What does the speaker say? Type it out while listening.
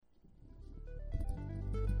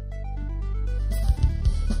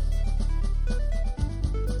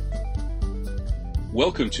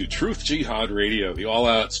Welcome to Truth Jihad Radio, the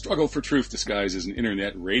all-out struggle for truth disguised as an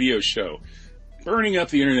internet radio show. Burning up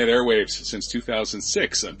the internet airwaves since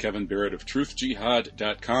 2006. I'm Kevin Barrett of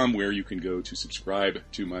truthjihad.com, where you can go to subscribe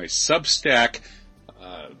to my Substack,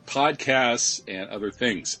 podcasts, and other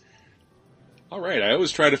things. All right, I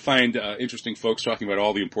always try to find interesting folks talking about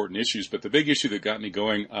all the important issues, but the big issue that got me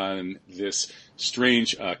going on this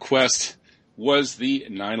strange quest was the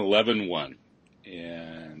 9/11 one.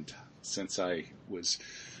 And since I was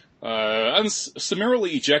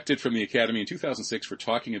summarily ejected from the Academy in 2006 for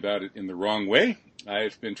talking about it in the wrong way,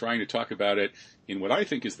 I've been trying to talk about it in what I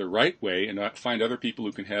think is the right way and not find other people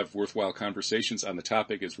who can have worthwhile conversations on the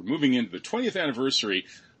topic as we're moving into the 20th anniversary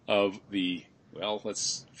of the, well,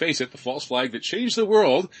 let's face it, the false flag that changed the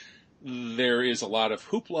world. There is a lot of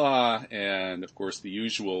hoopla and, of course, the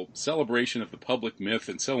usual celebration of the public myth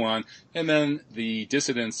and so on. And then the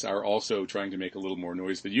dissidents are also trying to make a little more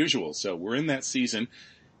noise than usual. So we're in that season.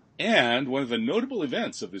 And one of the notable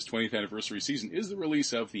events of this 20th anniversary season is the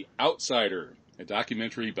release of The Outsider, a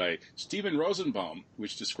documentary by Stephen Rosenbaum,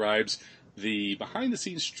 which describes the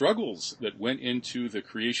behind-the-scenes struggles that went into the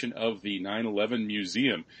creation of the 9/11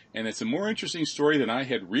 Museum. And it's a more interesting story than I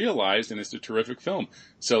had realized, and it's a terrific film.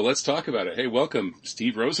 So let's talk about it. Hey, welcome,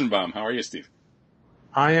 Steve Rosenbaum. How are you, Steve?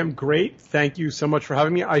 I am great. Thank you so much for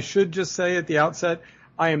having me. I should just say at the outset,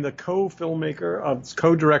 I am the co-director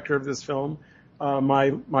of this film.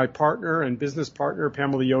 My partner and business partner,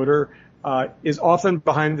 Pamela Yoder, is often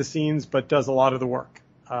behind the scenes, but does a lot of the work.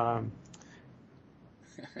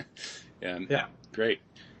 Yeah, great.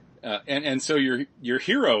 And so your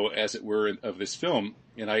hero, as it were, of this film,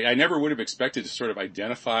 and I never would have expected to sort of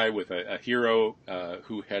identify with a hero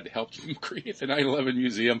who had helped create the 9/11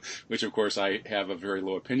 Museum, which of course I have a very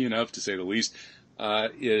low opinion of, to say the least,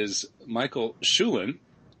 is Michael Schulen,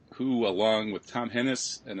 who, along with Tom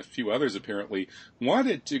Hennis and a few others apparently,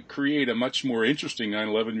 wanted to create a much more interesting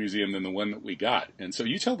 9/11 museum than the one that we got. And so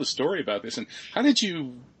you tell the story about this, and how did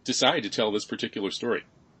you decide to tell this particular story?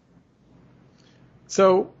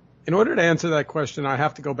 So in order to answer that question, I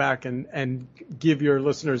have to go back and give your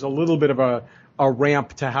listeners a little bit of a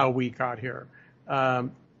ramp to how we got here.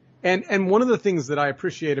 And one of the things that I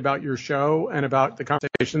appreciate about your show and about the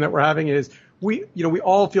conversation that we're having is we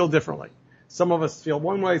all feel differently. Some of us feel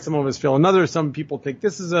one way, some of us feel another. Some people think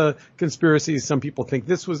this is a conspiracy. Some people think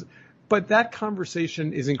this was, but that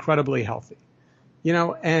conversation is incredibly healthy,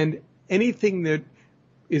 and anything that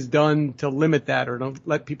is done to limit that or to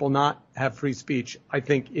let people not have free speech, I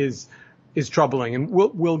think is troubling. And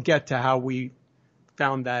we'll get to how we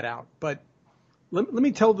found that out. But let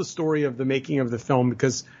me tell the story of the making of the film,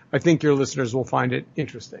 because I think your listeners will find it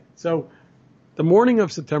interesting. So the morning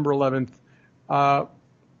of September 11th, Pam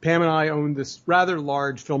and I owned this rather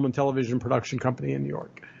large film and television production company in New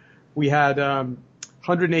York. We had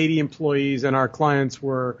 180 employees, and our clients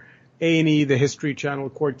were A&E, the History Channel,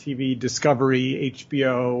 Court TV, Discovery,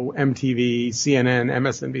 HBO, MTV, CNN,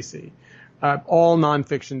 MSNBC, all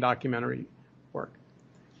nonfiction documentary work.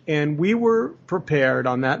 And we were prepared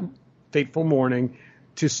on that fateful morning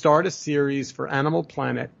to start a series for Animal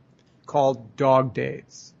Planet called Dog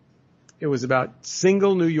Days. It was about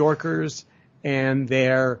single New Yorkers and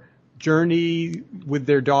their journey with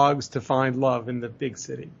their dogs to find love in the big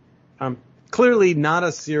city. Clearly not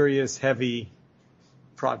a serious, heavy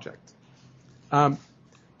project.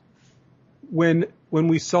 When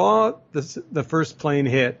we saw the first plane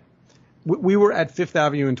hit, we were at 5th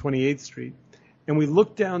Avenue and 28th Street, and we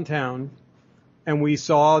looked downtown and we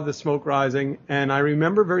saw the smoke rising. And I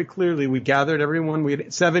remember very clearly, we gathered everyone. We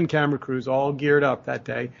had 7 camera crews all geared up that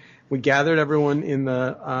day. We gathered everyone in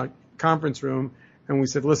the conference room, and we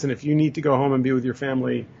said, listen, if you need to go home and be with your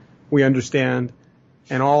family, we understand.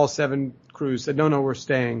 And all 7 crews said, no, we're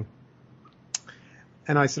staying.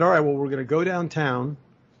 And I said, all right, well, we're going to go downtown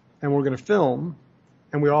and we're going to film.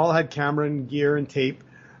 And we all had camera and gear and tape.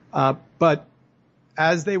 But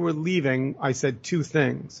as they were leaving, I said 2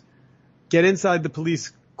 things. Get inside the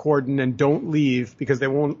police cordon and don't leave, because they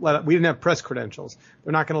won't we didn't have press credentials.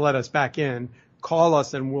 They're not going to let us back in. Call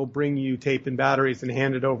us and we'll bring you tape and batteries and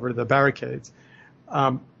hand it over to the barricades.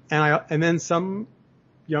 And then some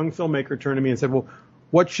young filmmaker turned to me and said, well,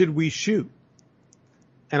 what should we shoot?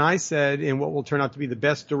 And I said, in what will turn out to be the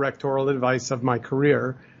best directorial advice of my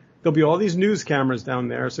career, there'll be all these news cameras down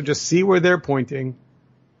there, so just see where they're pointing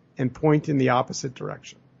and point in the opposite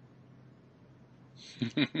direction.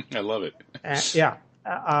 I love it. Yeah.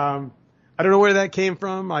 I don't know where that came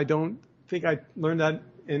from. I don't think I learned that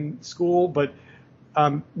in school, but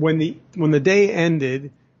when the day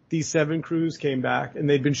ended, these 7 crews came back, and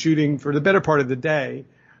they'd been shooting for the better part of the day.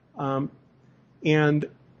 And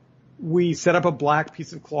we set up a black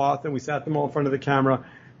piece of cloth and we sat them all in front of the camera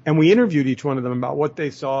and we interviewed each one of them about what they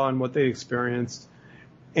saw and what they experienced.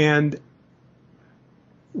 And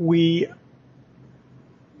we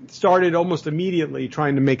started almost immediately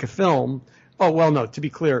trying to make a film. Oh, well, no, to be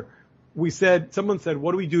clear, someone said,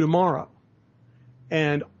 what do we do tomorrow?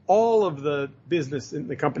 And all of the business in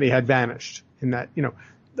the company had vanished in that, I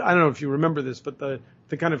don't know if you remember this, but the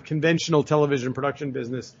kind of conventional television production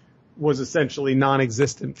business was essentially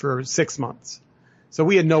non-existent for 6 months. So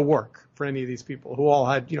we had no work for any of these people who all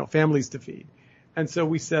had, families to feed. And so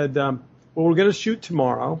we said, well, we're going to shoot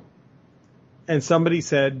tomorrow. And somebody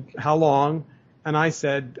said, how long? And I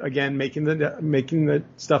said, again, making the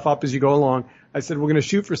stuff up as you go along, I said, we're going to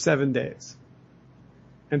shoot for 7 days.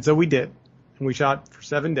 And so we did. And we shot for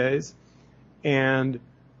 7 days. And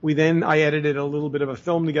I edited a little bit of a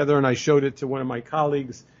film together and I showed it to one of my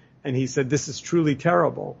colleagues and he said, this is truly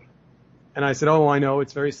terrible. And I said, oh, I know,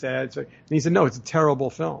 it's very sad. And he said, no, it's a terrible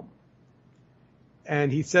film.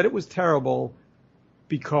 And he said it was terrible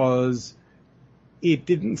because it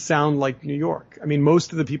didn't sound like New York. I mean,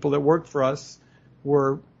 most of the people that worked for us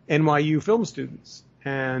were NYU film students.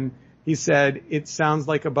 And he said, it sounds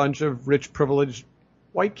like a bunch of rich, privileged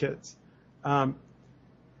white kids. And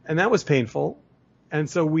that was painful. And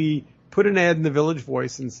so we put an ad in the Village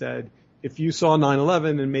Voice and said, if you saw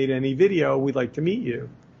 9/11 and made any video, we'd like to meet you.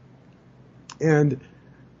 And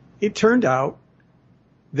it turned out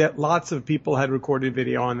that lots of people had recorded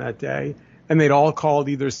video on that day, and they'd all called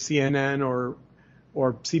either CNN or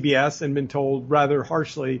CBS and been told rather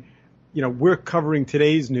harshly, we're covering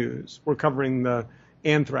today's news. We're covering the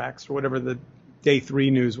anthrax or whatever the day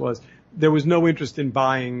 3 news was. There was no interest in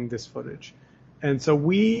buying this footage. And so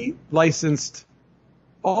we licensed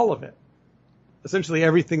all of it, essentially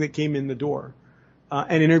everything that came in the door,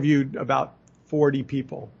 and interviewed about 40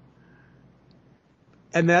 people.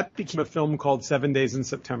 And that became a film called 7 Days in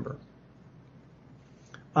September.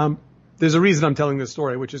 There's a reason I'm telling this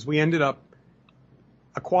story, which is we ended up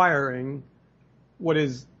acquiring what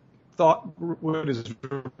is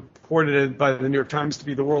reported by the New York Times to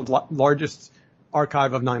be the world's largest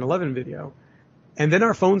archive of 9/11 video. And then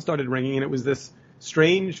our phone started ringing and it was this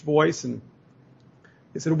strange voice and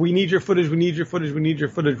they said, we need your footage, we need your footage, we need your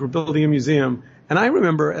footage, we're building a museum. And I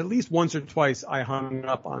remember at least once or twice I hung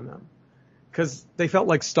up on them because they felt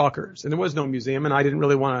like stalkers and there was no museum and I didn't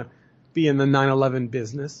really want to be in the 9/11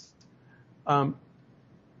 business.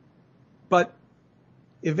 But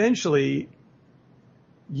eventually,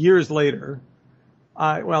 years later,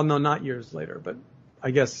 not years later, but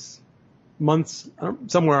I guess months,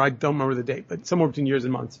 somewhere, I don't remember the date, but somewhere between years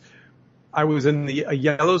and months, I was in a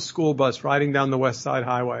yellow school bus riding down the West Side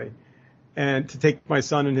Highway and to take my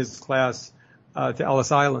son and his class to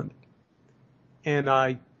Ellis Island. And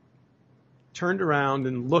I turned around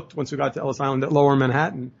and looked once we got to Ellis Island at Lower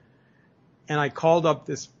Manhattan. And I called up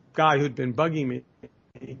this guy who'd been bugging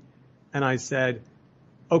me. And I said,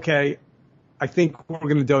 okay, I think we're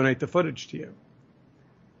going to donate the footage to you.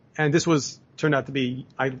 And this turned out to be,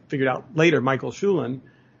 I figured out later, Michael Shulin.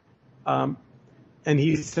 And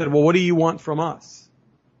he said, well, what do you want from us?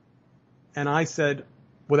 And I said,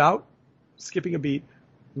 without skipping a beat,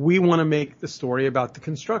 we want to make the story about the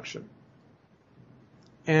construction.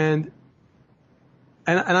 And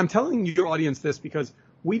I'm telling your audience this because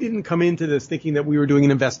we didn't come into this thinking that we were doing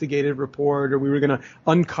an investigative report or we were going to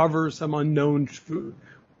uncover some unknown truth.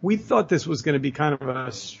 We thought this was going to be kind of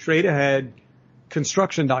a straight ahead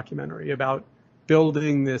construction documentary about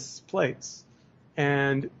building this place.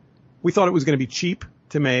 And we thought it was going to be cheap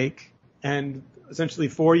to make and essentially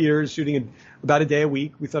 4 years shooting about a day a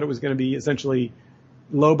week. We thought it was going to be essentially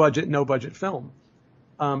low budget, no budget film.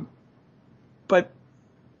 But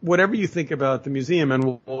whatever you think about the museum,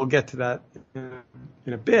 and we'll get to that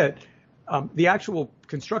in a bit, the actual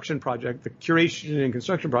construction project, the curation and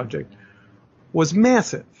construction project was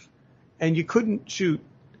massive. And you couldn't shoot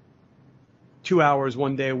 2 hours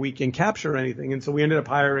one day a week and capture anything. And so we ended up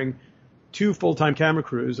hiring 2 full-time camera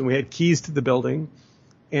crews, and we had keys to the building,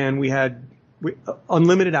 and we had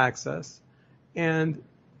unlimited access. And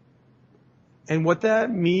what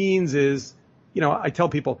that means is, I tell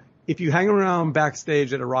people, if you hang around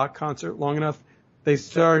backstage at a rock concert long enough, they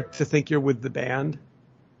start to think you're with the band.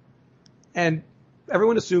 And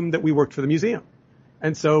everyone assumed that we worked for the museum.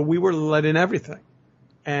 And so we were let in everything.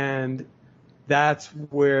 And that's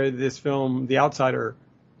where this film, The Outsider,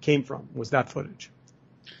 came from, was that footage.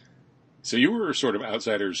 So you were sort of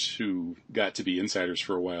outsiders who got to be insiders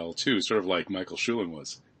for a while, too, sort of like Michael Shulin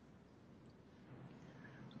was.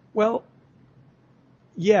 Well,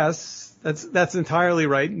 Yes, that's entirely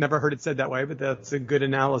right. Never heard it said that way, but that's a good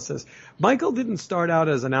analysis. Michael didn't start out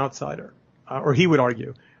as an outsider, or he would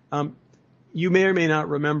argue. You may or may not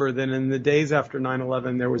remember that in the days after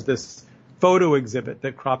 9/11, there was this photo exhibit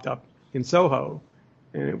that cropped up in Soho,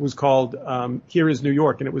 and it was called Here is New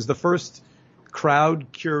York, and it was the first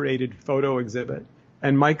crowd-curated photo exhibit.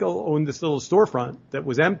 And Michael owned this little storefront that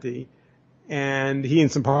was empty, and he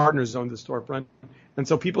and some partners owned the storefront. And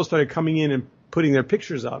so people started coming in and putting their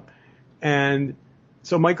pictures up. And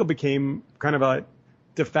so Michael became kind of a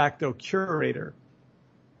de facto curator.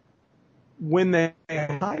 When they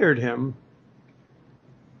hired him,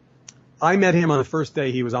 I met him on the first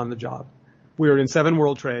day he was on the job. We were in 7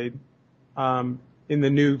 World Trade, in the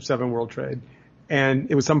new 7 World Trade. And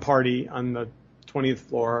it was some party on the 20th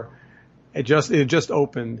floor. It had just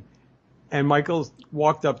opened. And Michael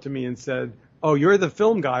walked up to me and said, "Oh, you're the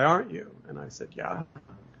film guy, aren't you?" And I said, "Yeah."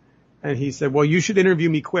 And he said, "Well, you should interview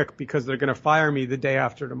me quick because they're going to fire me the day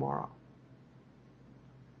after tomorrow."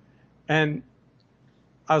 And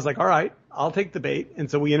I was like, "All right, I'll take the bait." And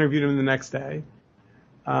so we interviewed him the next day.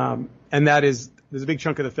 And there's a big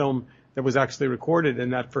chunk of the film that was actually recorded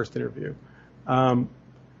in that first interview.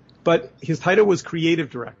 But his title was creative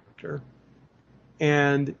director.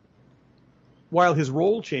 And while his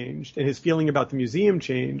role changed and his feeling about the museum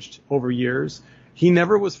changed over years, he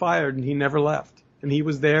never was fired and he never left. And he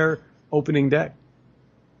was there opening day.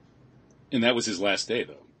 And that was his last day,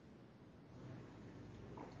 though.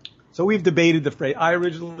 So we've debated the phrase. I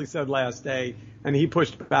originally said last day, and he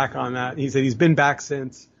pushed back on that. He said he's been back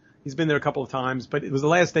since. He's been there a couple of times, but it was the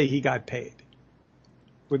last day he got paid.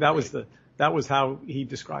 Well, that was how he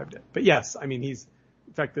described it. But yes, I mean, he's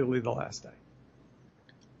effectively the last day.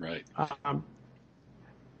 Right.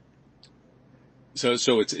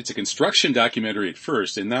 So it's a construction documentary at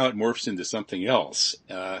first, and now it morphs into something else.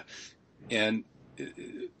 And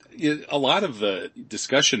a lot of the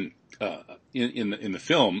discussion in the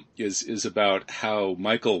film is about how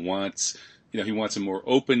Michael wants, he wants a more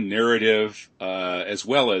open narrative, as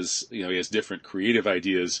well as, he has different creative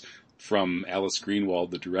ideas from Alice Greenwald,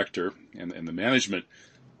 the director, and the management.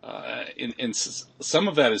 And some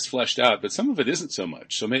of that is fleshed out, but some of it isn't so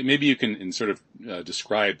much. So maybe you can sort of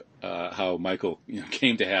describe how Michael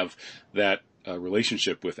came to have that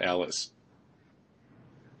relationship with Alice.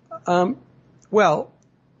 Well,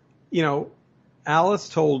 Alice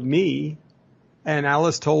told me, and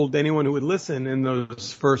Alice told anyone who would listen in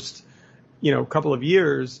those first, couple of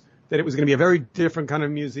years, that it was going to be a very different kind of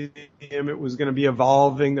museum. It was going to be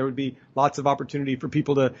evolving. There would be lots of opportunity for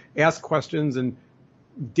people to ask questions and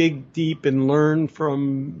dig deep and learn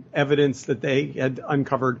from evidence that they had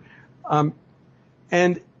uncovered.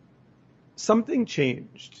 And something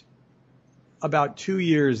changed about 2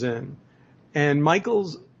 years in. And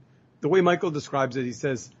the way Michael describes it, he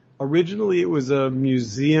says, originally it was a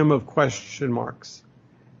museum of question marks.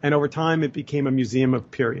 And over time it became a museum of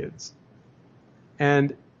periods.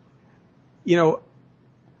 And,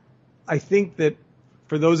 I think that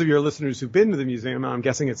for those of your listeners who've been to the museum, I'm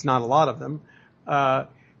guessing it's not a lot of them, the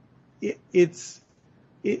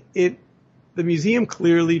museum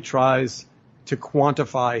clearly tries to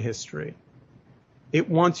quantify history. It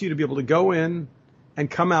wants you to be able to go in and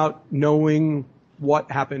come out knowing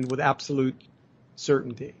what happened with absolute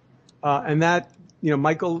certainty. And that,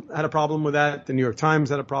 Michael had a problem with that. The New York Times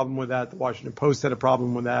had a problem with that. The Washington Post had a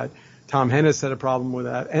problem with that. Tom Hennis had a problem with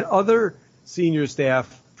that. And other senior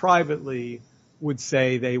staff privately would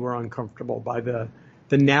say they were uncomfortable by the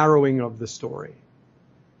narrowing of the story.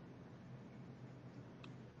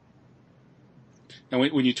 Now,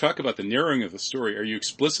 when you talk about the narrowing of the story, are you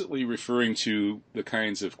explicitly referring to the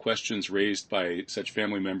kinds of questions raised by such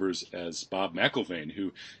family members as Bob McIlvaine,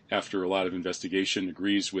 who, after a lot of investigation,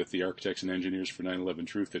 agrees with the architects and engineers for 9/11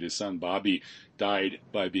 Truth that his son Bobby died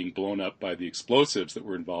by being blown up by the explosives that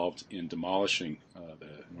were involved in demolishing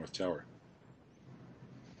the North Tower?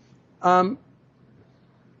 I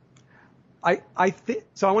think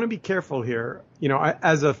so. I want to be careful here.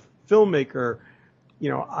 As a filmmaker,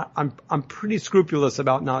 I'm pretty scrupulous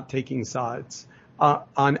about not taking sides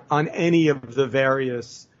on any of the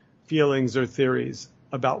various feelings or theories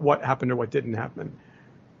about what happened or what didn't happen.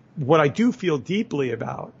 What I do feel deeply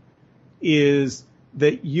about is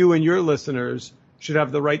that you and your listeners should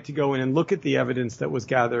have the right to go in and look at the evidence that was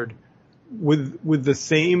gathered with the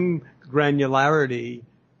same granularity,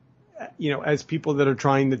 as people that are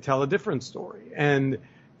trying to tell a different story. And,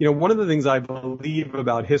 one of the things I believe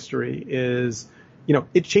about history is,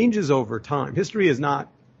 it changes over time. History is not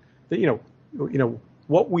that,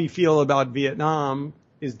 what we feel about Vietnam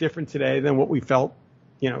is different today than what we felt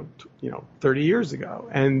 30 years ago.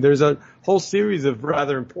 And there's a whole series of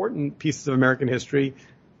rather important pieces of American history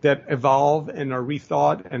that evolve and are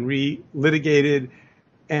rethought and re-litigated.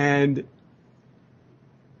 And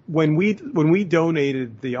when we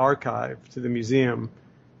donated the archive to the museum,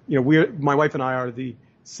 my wife and I are the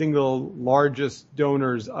single largest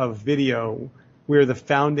donors of video. We're the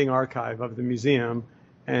founding archive of the museum,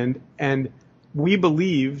 and we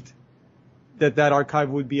believed that archive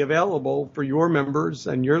would be available for your members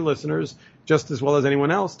and your listeners just as well as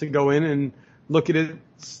anyone else to go in and look at it,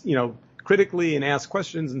 critically and ask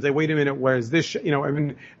questions and say, wait a minute, where's this?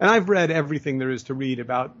 And I've read everything there is to read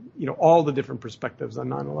about, all the different perspectives on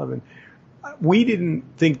 9/11. We didn't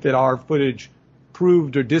think that our footage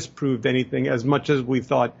proved or disproved anything as much as we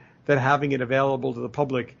thought that having it available to the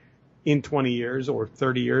public in 20 years or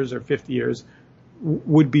 30 years or 50 years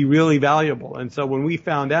would be really valuable. And so when we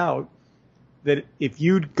found out that if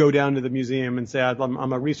you'd go down to the museum and say,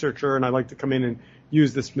 I'm a researcher and I'd like to come in and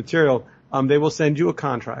use this material, they will send you a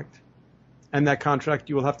contract. And that contract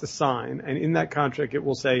you will have to sign. And in that contract, it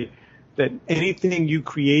will say that anything you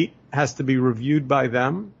create has to be reviewed by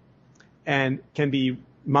them and can be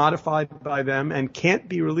modified by them and can't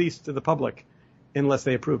be released to the public unless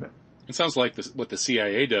they approve it. It sounds like what the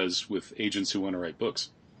CIA does with agents who want to write books.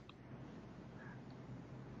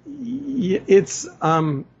 It's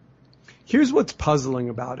here's what's puzzling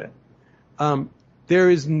about it. There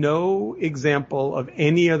is no example of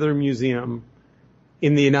any other museum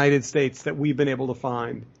in the United States that we've been able to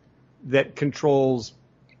find that controls,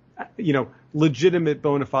 legitimate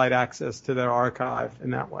bona fide access to their archive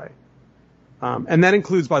in that way. And that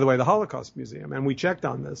includes, by the way, the Holocaust Museum. And we checked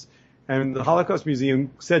on this. And the Holocaust Museum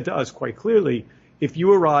said to us quite clearly, if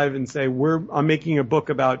you arrive and say, I'm making a book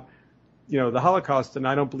about, the Holocaust and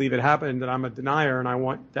I don't believe it happened and I'm a denier and I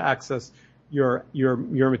want to access your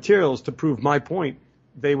materials to prove my point,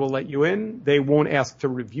 they will let you in. They won't ask to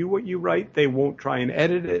review what you write. They won't try and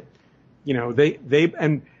edit it.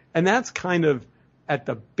 And that's kind of at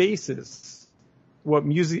the basis what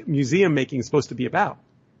museum making is supposed to be about.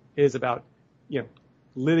 It is about,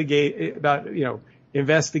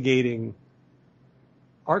 investigating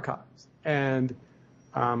archives. And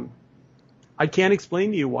I can't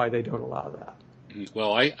explain to you why they don't allow that.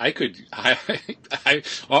 Well, I could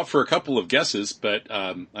offer a couple of guesses, but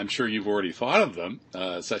I'm sure you've already thought of them,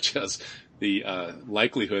 such as the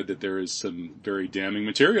likelihood that there is some very damning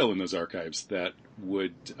material in those archives that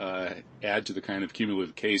would add to the kind of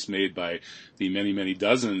cumulative case made by the many, many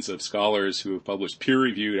dozens of scholars who have published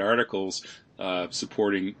peer-reviewed articles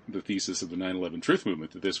supporting the thesis of the 9/11 Truth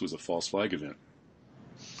Movement, that this was a false flag event.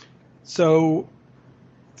 So,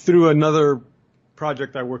 through another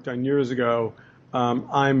project I worked on years ago,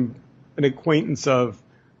 I'm an acquaintance of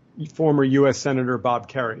former U.S. Senator Bob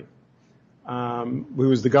Kerrey, who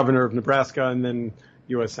was the governor of Nebraska and then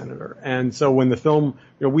U.S. Senator. And so when the film,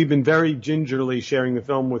 we've been very gingerly sharing the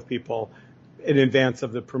film with people in advance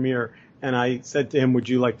of the premiere. And I said to him, would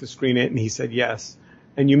you like to screen it? And he said yes.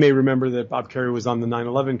 And you may remember that Bob Kerrey was on the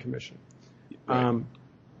 9/11 Commission. Right.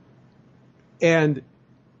 And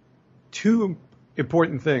two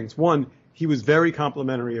important things. One, he was very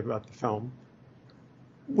complimentary about the film,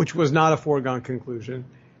 which was not a foregone conclusion.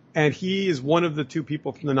 And he is one of the two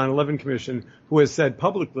people from the 9/11 Commission who has said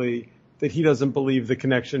publicly that he doesn't believe the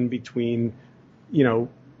connection between,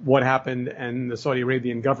 what happened and the Saudi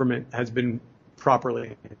Arabian government has been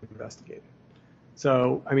properly investigated.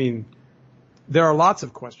 So, there are lots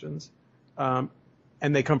of questions, and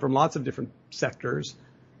they come from lots of different sectors,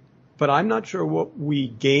 but I'm not sure what we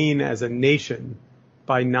gain as a nation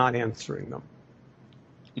by not answering them.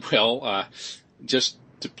 Well, just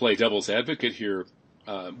to play devil's advocate here,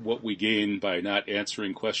 what we gain by not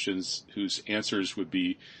answering questions whose answers would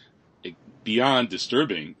be beyond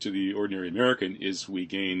disturbing to the ordinary American is we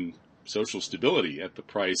gain social stability at the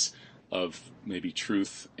price of maybe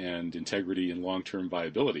truth and integrity and long-term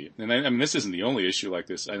viability. And this isn't the only issue like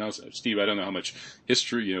this. I know, Steve, I don't know how much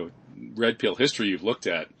history, red pill history you've looked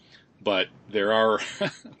at, but there are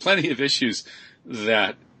plenty of issues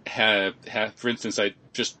that have, for instance,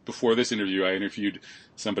 just before this interview, I interviewed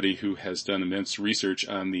somebody who has done immense research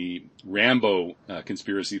on the Rambo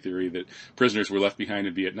conspiracy theory that prisoners were left behind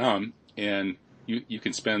in Vietnam. And you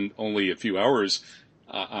can spend only a few hours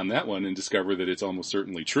on that one and discover that it's almost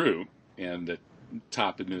certainly true, and that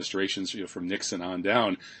top administrations, from Nixon on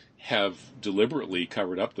down, have deliberately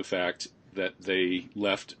covered up the fact that they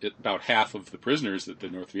left about half of the prisoners that the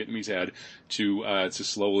North Vietnamese had to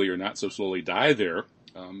slowly or not so slowly die there,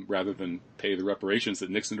 rather than pay the reparations that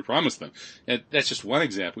Nixon had promised them. And that's just one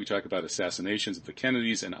example. We talk about assassinations of the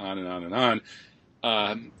Kennedys and on and on and on.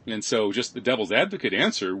 And so just the devil's advocate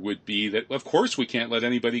answer would be that, of course, we can't let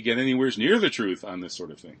anybody get anywhere near the truth on this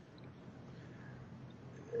sort of thing.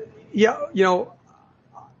 Yeah,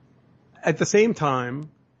 at the same time,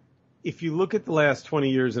 if you look at the last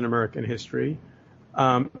 20 years in American history,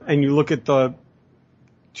 and you look at the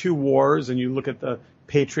two wars, and you look at the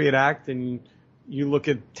Patriot Act, and you look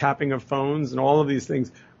at tapping of phones and all of these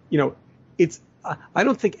things, I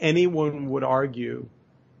don't think anyone would argue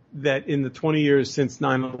that in the 20 years since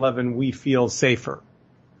 9/11 we feel safer,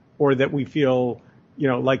 or that we feel,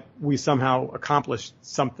 like we somehow accomplished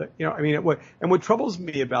something. What troubles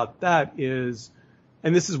me about that is,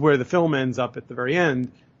 and this is where the film ends up at the very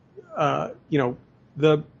end, I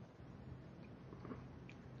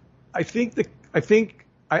think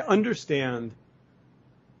I understand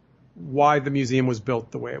why the museum was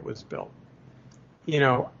built the way it was built.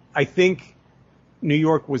 I think New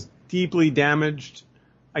York was deeply damaged.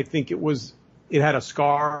 I think it had a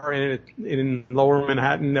scar in Lower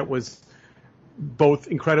Manhattan that was both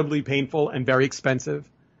incredibly painful and very expensive.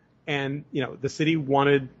 And, the city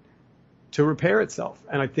wanted to repair itself.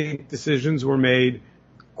 And I think decisions were made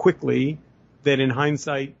quickly that in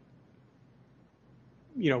hindsight,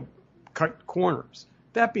 cut corners.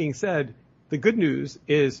 That being said, the good news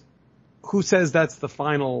is, who says that's the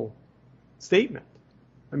final statement?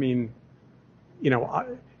 I mean,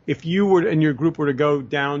 if you and your group were to go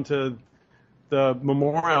down to the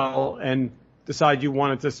memorial and decide you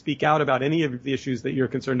wanted to speak out about any of the issues that you're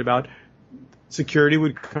concerned about, security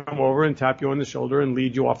would come over and tap you on the shoulder and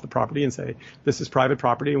lead you off the property and say, this is private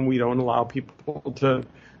property and we don't allow people to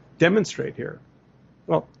demonstrate here.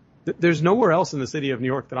 Well, there's nowhere else in the city of New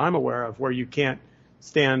York that I'm aware of where you can't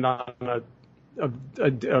stand on a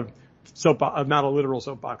soapbox, not a literal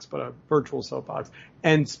soapbox, but a virtual soapbox,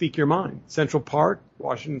 and speak your mind. Central Park,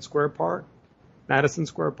 Washington Square Park, Madison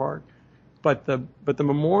Square Park. But the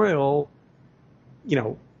memorial,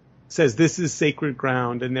 says this is sacred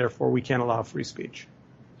ground and therefore we can't allow free speech.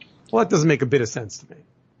 Well, that doesn't make a bit of sense to me.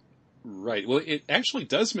 Right. Well, it actually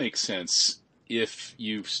does make sense if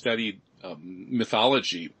you've studied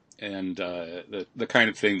mythology and the kind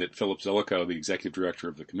of thing that Philip Zelikow, the executive director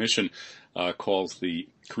of the commission, calls the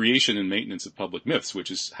creation and maintenance of public myths, which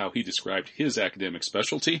is how he described his academic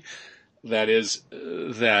specialty. That is,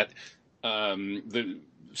 the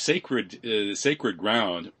sacred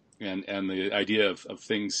ground and the idea of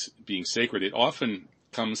things being sacred, it often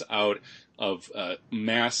comes out of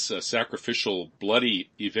mass sacrificial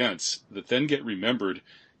bloody events that then get remembered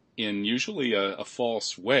in usually a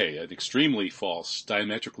false way, an extremely false,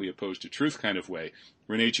 diametrically opposed to truth kind of way.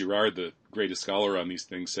 René Girard, the greatest scholar on these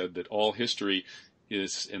things, said that all history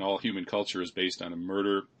is, and all human culture is based on a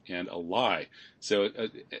murder and a lie. So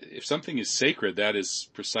if something is sacred, that is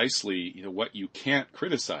precisely what you can't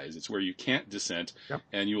criticize. It's where you can't dissent, yep.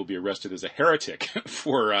 And you will be arrested as a heretic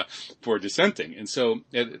for dissenting. And so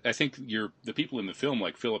I think the people in the film,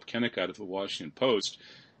 like Philip Kennicott of the Washington Post,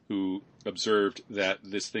 who observed that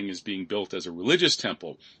this thing is being built as a religious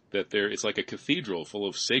temple, that it's like a cathedral full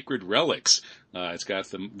of sacred relics. It's got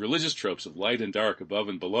the religious tropes of light and dark, above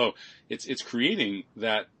and below. It's creating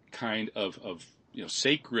that kind of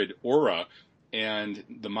sacred aura, and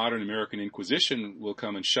the modern American Inquisition will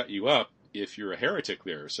come and shut you up if you're a heretic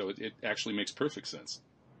there. So it actually makes perfect sense.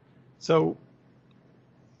 So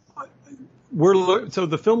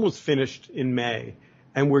the film was finished in May.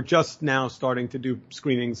 And we're just now starting to do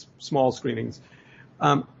screenings, small screenings.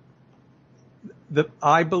 I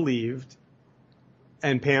believed,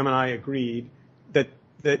 and Pam and I agreed, that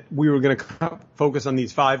we were going to focus on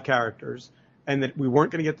these 5 characters, and that we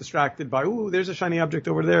weren't going to get distracted by, there's a shiny object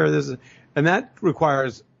over there. And that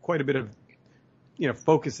requires quite a bit of,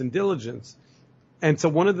 focus and diligence. And so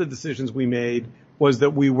one of the decisions we made was that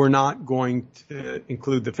we were not going to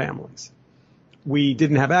include the families. We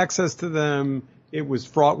didn't have access to them. It was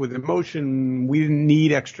fraught with emotion. We didn't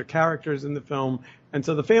need extra characters in the film. And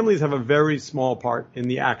so the families have a very small part in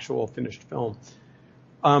the actual finished film.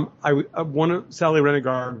 Sally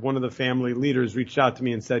Renegard, one of the family leaders, reached out to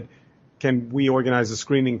me and said, can we organize a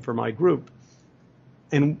screening for my group?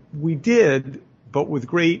 And we did, but with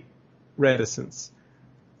great reticence.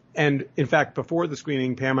 And in fact, before the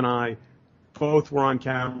screening, Pam and I both were on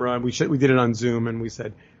camera. We did it on Zoom, and we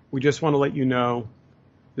said, we just want to let you know,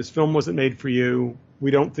 this film wasn't made for you. We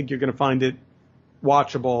don't think you're going to find it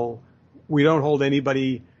watchable. We don't hold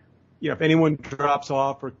anybody, if anyone drops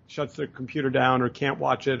off or shuts their computer down or can't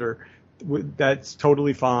watch it, that's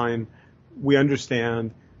totally fine. We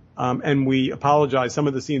understand. And we apologize. Some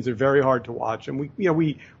of the scenes are very hard to watch. And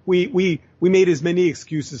we made as many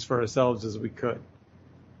excuses for ourselves as we could.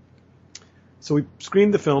 So we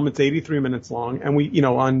screened the film. It's 83 minutes long. And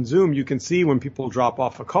on Zoom, you can see when people drop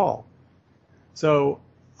off a call. So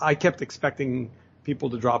I kept expecting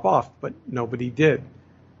people to drop off, but nobody did.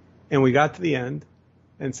 And we got to the end,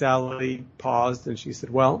 and Sally paused, and she said,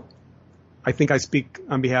 well, I think I speak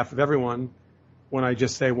on behalf of everyone when I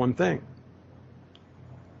just say one thing.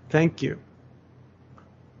 Thank you.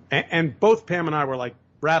 And both Pam and I were like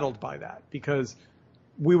rattled by that, because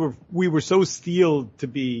we were so steeled to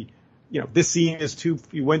be, this scene is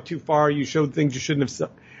you went too far, you showed things you shouldn't have said.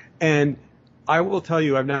 And I will tell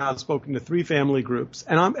you, I've now spoken to 3 family groups,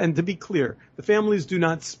 and to be clear, the families do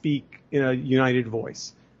not speak in a united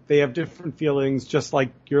voice. They have different feelings, just like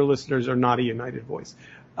your listeners are not a united voice.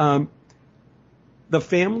 The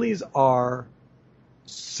families are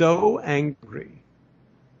so angry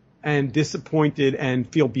and disappointed and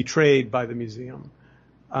feel betrayed by the museum,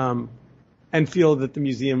 and feel that the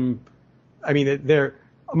museum, they're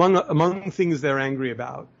among things they're angry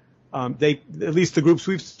about. At least the groups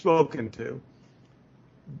we've spoken to,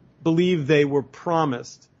 believe they were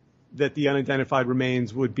promised that the unidentified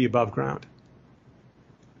remains would be above ground.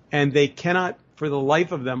 And they cannot, for the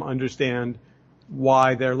life of them, understand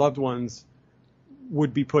why their loved ones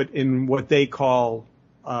would be put in what they call,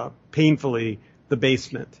 painfully, the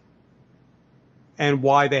basement. And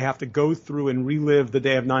why they have to go through and relive the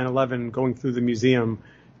day of 9/11 going through the museum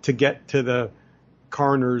to get to the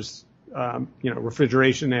coroner's,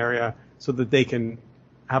 refrigeration area so that they can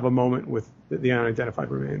have a moment with the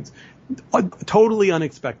unidentified remains. Totally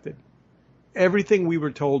unexpected. Everything we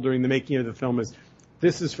were told during the making of the film is,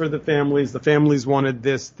 this is for the families wanted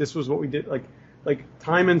this was what we did. Like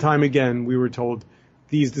time and time again, we were told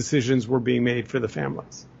these decisions were being made for the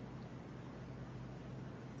families.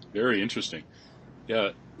 Very interesting.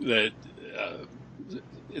 Yeah, that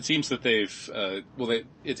it seems that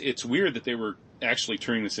it's weird that they were actually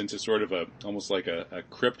turning this into sort of almost like a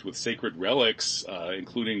crypt with sacred relics,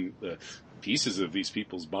 including the pieces of these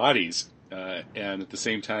people's bodies, and at the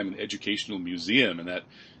same time an educational museum, and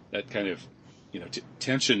that kind of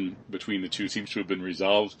tension between the two seems to have been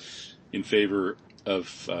resolved in favor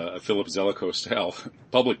of a Philip Zelikow style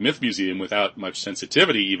public myth museum without much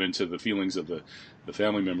sensitivity even to the feelings of the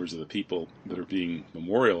family members of the people that are being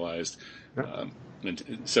memorialized.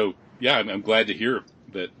 And so, yeah, I'm glad to hear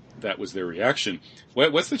that was their reaction.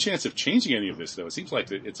 What's the chance of changing any of this, though? It seems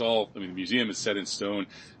like it's all, the museum is set in stone.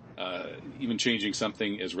 Even changing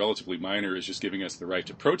something as relatively minor as just giving us the right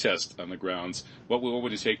to protest on the grounds, what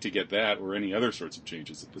would it take to get that or any other sorts of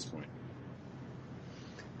changes at this point?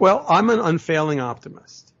 Well, I'm an unfailing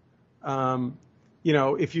optimist.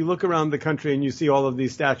 If you look around the country and you see all of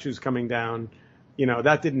these statues coming down,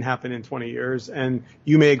 that didn't happen in 20 years. And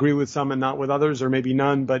you may agree with some and not with others, or maybe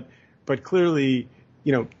none, but clearly,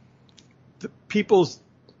 the people's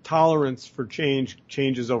tolerance for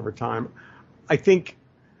changes over time. I think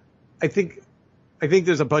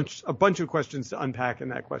there's a bunch of questions to unpack in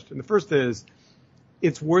that question. The first is,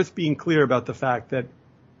 it's worth being clear about the fact that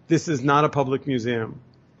this is not a public museum.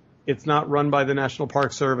 It's not run by the National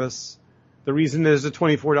Park Service. The reason there's a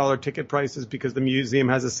 $24 ticket price is because the museum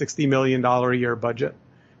has a $60 million a year budget,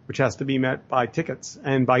 which has to be met by tickets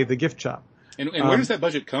and by the gift shop. And where does that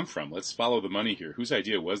budget come from? Let's follow the money here. Whose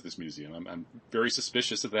idea was this museum? I'm very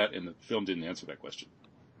suspicious of that, and the film didn't answer that question.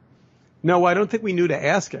 No, I don't think we knew to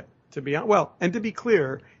ask it, to be honest. Well, and to be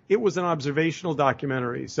clear, it was an observational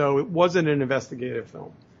documentary, so it wasn't an investigative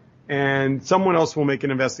film. And someone else will make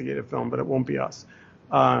an investigative film, but it won't be us.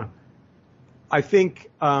 I think,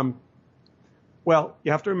 you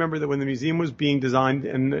have to remember that when the museum was being designed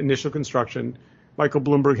in initial construction, Michael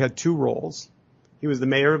Bloomberg had 2 roles. He was the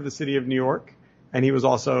mayor of the city of New York, and he was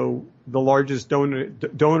also the largest donor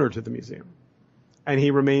to the museum. And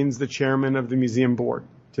he remains the chairman of the museum board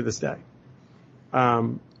to this day.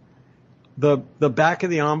 The back of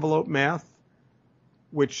the envelope math,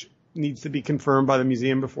 which needs to be confirmed by the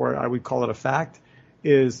museum before I would call it a fact,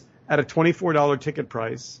 is at a $24 ticket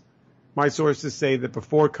price. My sources say that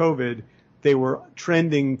before COVID, they were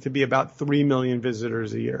trending to be about 3 million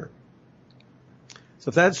visitors a year. So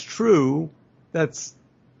if that's true, that's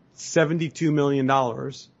 $72 million,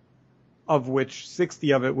 of which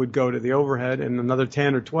 60 of it would go to the overhead, and another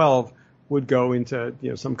 10 or 12 would go into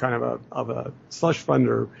some kind of a slush fund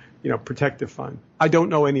or protective fund. I don't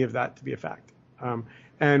know any of that to be a fact.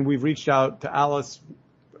 And we've reached out to Alice,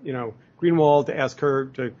 Greenwald, to ask her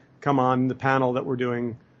to come on the panel that we're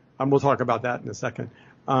doing. We'll talk about that in a second.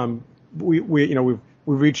 We've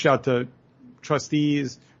reached out to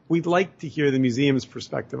trustees. We'd like to hear the museum's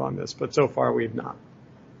perspective on this, but so far we have not.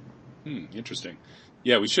 Interesting.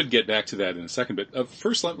 Yeah, we should get back to that in a second. But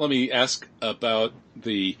first, let me ask about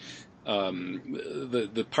the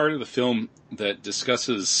the part of the film that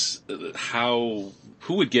discusses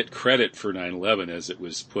who would get credit for 9/11, as it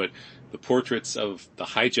was put. The portraits of the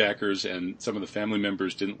hijackers and some of the family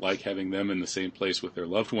members didn't like having them in the same place with their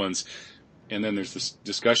loved ones. And then there's this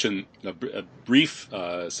discussion, a brief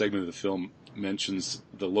segment of the film mentions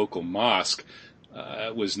the local mosque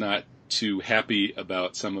was not too happy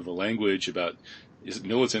about some of the language about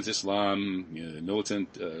militant Islam,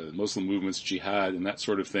 militant Muslim movements, Jihad, and that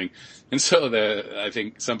sort of thing. And so I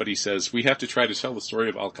think somebody says, we have to try to tell the story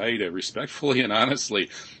of Al-Qaeda respectfully and honestly,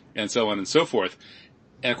 and so on and so forth.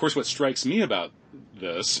 And of course, what strikes me about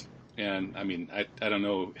this, and I mean, I don't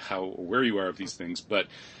know how aware you are of these things, but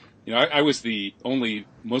I was the only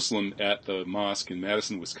Muslim at the mosque in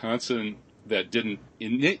Madison, Wisconsin, that didn't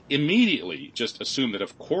immediately just assume that,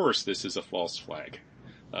 of course, this is a false flag.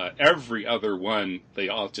 Every other one,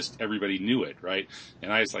 everybody knew it, right?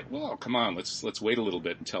 And I was like, well, come on, let's wait a little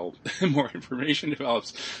bit until more information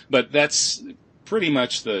develops. But that's pretty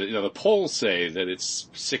much the polls say that it's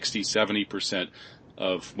 60-70%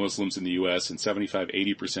 of Muslims in the U.S. and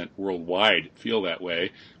 75-80% worldwide feel that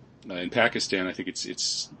way. In Pakistan, I think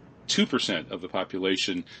it's 2% of the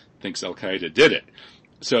population thinks Al-Qaeda did it.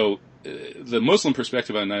 So the Muslim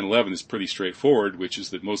perspective on 9/11 is pretty straightforward, which is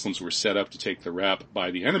that Muslims were set up to take the rap by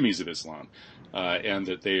the enemies of Islam, and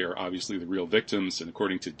that they are obviously the real victims. And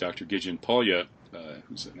according to Dr. Gijan Polya,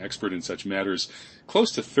 who's an expert in such matters,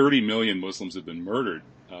 close to 30 million Muslims have been murdered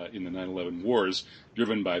in the 9/11 wars,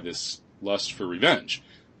 driven by this lust for revenge.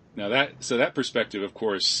 Now that perspective, of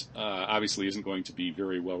course, obviously isn't going to be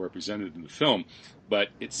very well represented in the film, but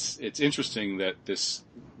it's interesting that this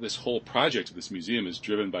whole project of this museum is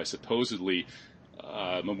driven by supposedly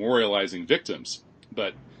memorializing victims.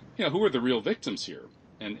 But who are the real victims here?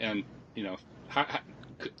 And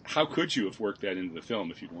how could you have worked that into the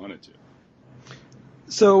film if you'd wanted to?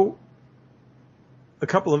 So, a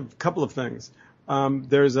couple of things.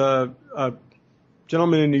 There's a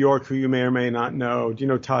gentleman in New York who you may or may not know. Do you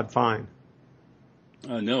know Todd Fine?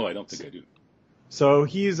 No, I don't think I do. So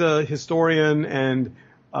he's a historian, and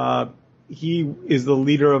he is the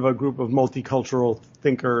leader of a group of multicultural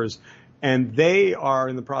thinkers, and they are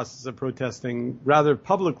in the process of protesting rather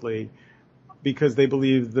publicly because they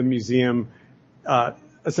believe the museum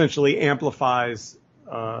essentially amplifies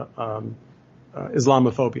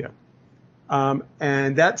Islamophobia.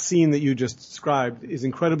 And that scene that you just described is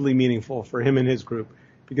incredibly meaningful for him and his group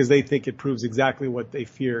because they think it proves exactly what they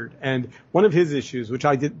feared. And one of his issues, which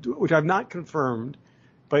I've not confirmed,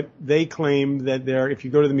 but they claim that if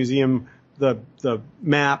you go to the museum, the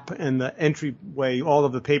map and the entryway, all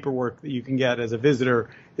of the paperwork that you can get as a visitor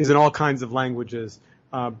is in all kinds of languages,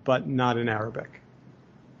 but not in Arabic.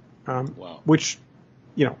 Wow. Which,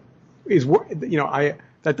 that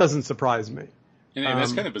doesn't surprise me. And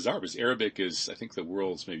that's kind of bizarre because Arabic is, I think, the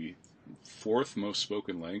world's maybe fourth most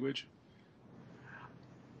spoken language.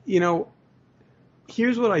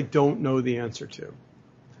 Here's what I don't know the answer to.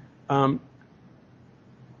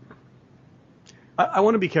 I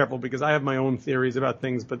want to be careful because I have my own theories about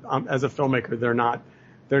things, but as a filmmaker, they're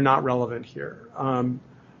not relevant here.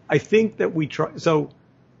 I think that we try. So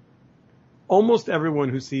almost everyone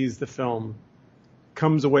who sees the film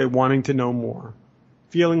comes away wanting to know more,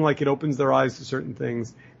 feeling like it opens their eyes to certain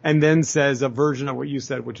things, and then says a version of what you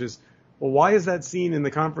said, which is, well, why is that scene in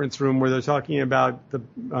the conference room where they're talking about the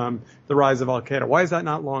rise of Al-Qaeda? Why is that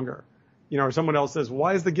not longer? Or someone else says,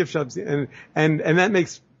 why is the gift shop scene? And that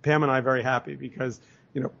makes Pam and I very happy because,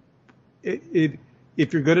 if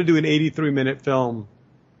you're going to do an 83-minute film,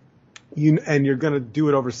 and you're going to do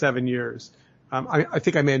it over 7 years, I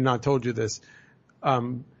think I may have not told you this,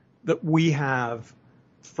 that we have,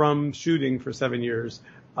 from shooting for 7 years,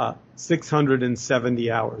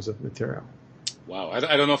 670 hours of material. Wow. I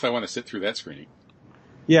don't know if I want to sit through that screening.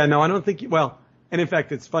 Yeah, no, I don't think, and in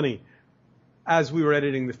fact, it's funny. As we were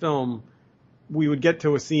editing the film, we would get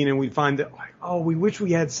to a scene and we'd find that, we wish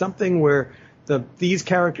we had something where these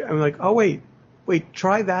characters, and we're like, wait,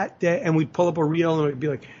 try that day. And we'd pull up a reel and we'd be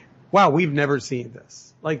like, wow, we've never seen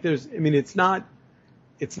this. It's not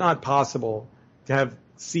possible to have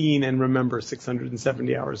seen and remember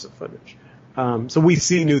 670 hours of footage. So we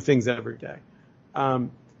see new things every day.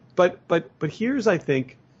 But here's, I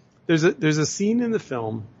think, there's a scene in the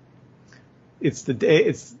film. It's the day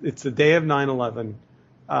of 9/11.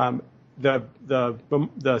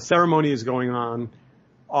 The ceremony is going on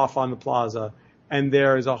off on the plaza, and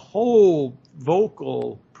there is a whole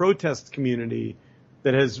vocal protest community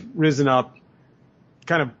that has risen up,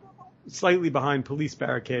 kind of slightly behind police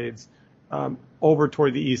barricades, over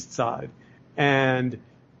toward the east side, and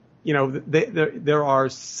there are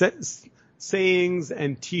sayings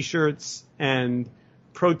and T-shirts and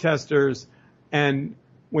protesters. And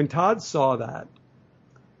when Todd saw that,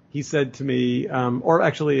 he said to me,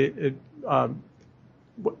 someone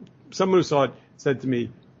who saw it said to me,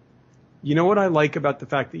 you know what I like about the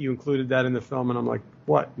fact that you included that in the film? And I'm like,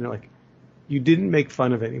 what? And they're like, you didn't make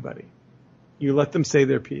fun of anybody. You let them say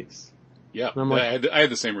their piece. Yeah, like, I had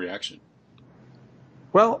the same reaction.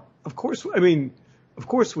 Well, of course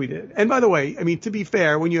we did. And by the way, I mean, to be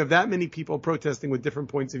fair, when you have that many people protesting with different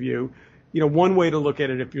points of view, one way to look at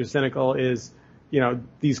it if you're cynical is,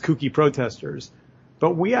 these kooky protesters.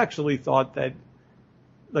 But we actually thought that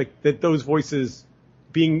those voices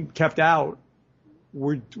being kept out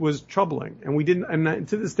was troubling. And we didn't, and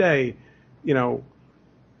to this day,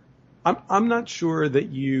 I'm not sure that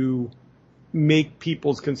you make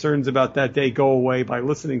people's concerns about that day go away by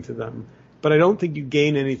listening to them, but I don't think you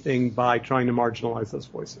gain anything by trying to marginalize those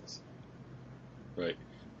voices. Right.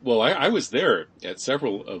 Well, I was there at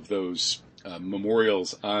several of those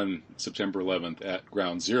memorials on September 11th at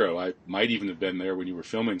Ground Zero. I might even have been there when you were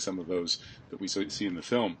filming some of those that we see in the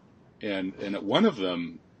film. And at one of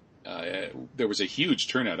them, there was a huge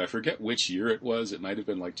turnout. I forget which year it was. It might have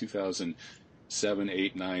been like 2007,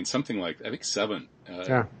 8, 9, something like, I think 7.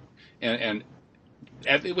 Yeah. And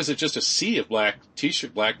it was just a sea of black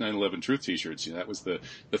 9/11 Truth T-shirts. That was the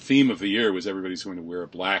theme of the year, was everybody's going to wear a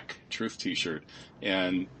black Truth T-shirt,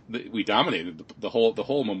 and we dominated the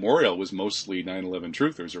whole memorial was mostly 9/11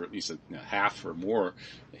 Truthers, or at least half or more,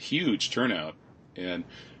 a huge turnout. And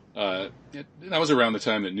that was around the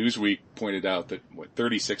time that Newsweek pointed out that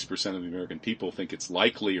 36% of the American people think it's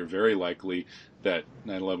likely or very likely that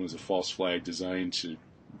 9/11 was a false flag designed to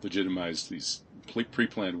legitimize these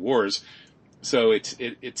pre-planned wars. So it's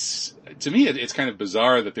to me it's kind of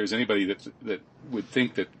bizarre that there's anybody that would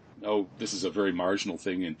think that, oh, this is a very marginal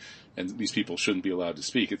thing and these people shouldn't be allowed to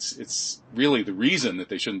speak. It's really the reason that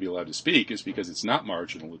they shouldn't be allowed to speak is because it's not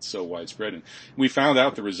marginal. It's so widespread. And we found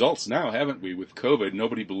out the results now, haven't we? With COVID,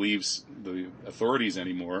 nobody believes the authorities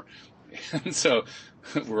anymore. And so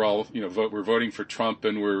we're all, we're voting for Trump,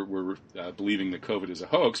 and we're believing that COVID is a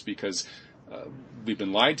hoax because we've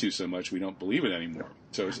been lied to so much we don't believe it anymore.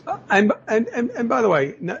 So and by the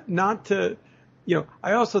way, not to,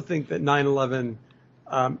 I also think that 9/11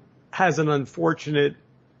 has an unfortunate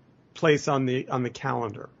place on the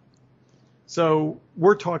calendar. So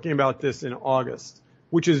we're talking about this in August,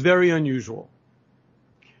 which is very unusual.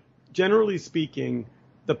 Generally speaking,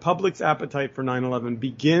 the public's appetite for 9/11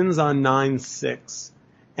 begins on 9/6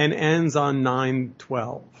 and ends on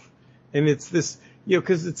 9/12. And it's this,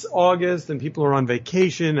 because it's August and people are on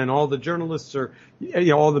vacation and all the journalists are,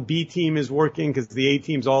 all the B team is working because the A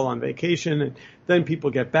team's all on vacation, and then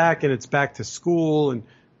people get back and it's back to school, and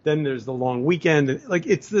then there's the long weekend. And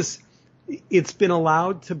it's been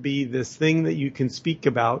allowed to be this thing that you can speak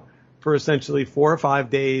about for essentially 4 or 5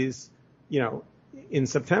 days, in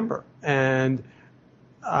September. And,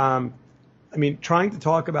 trying to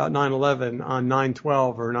talk about 9/11 on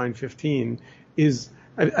 9/12 or 9/15 is,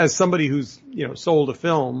 as somebody who's, sold a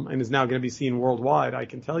film and is now going to be seen worldwide, I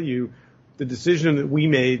can tell you the decision that we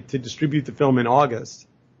made to distribute the film in August,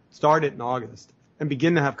 start it in August, and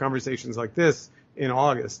begin to have conversations like this in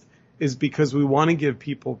August is because we want to give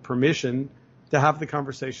people permission to have the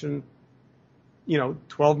conversation,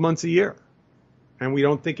 12 months a year. And we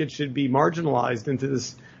don't think it should be marginalized into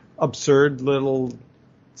this absurd little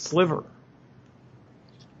sliver.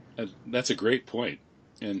 That's a great point.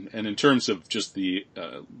 And in terms of just the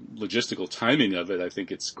logistical timing of it, I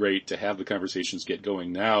think it's great to have the conversations get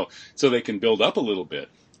going now so they can build up a little bit.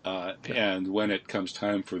 And when it comes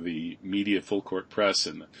time for the media full court press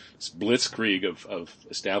and the blitzkrieg of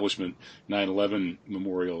establishment 9/11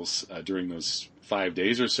 memorials during those 5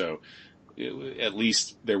 days or so, at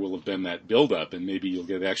least there will have been that build up, and maybe you'll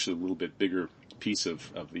get actually a little bit bigger piece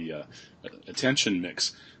of the attention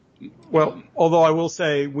mix. Well, although I will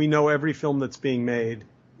say we know every film that's being made.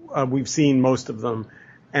 We've seen most of them,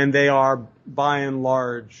 and they are by and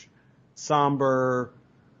large somber,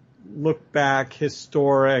 look back,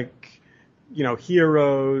 historic,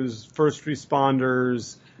 heroes, first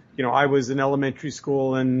responders. I was in elementary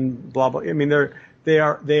school and blah blah. They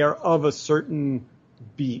are of a certain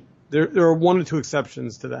beat. There are one or two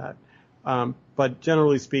exceptions to that, but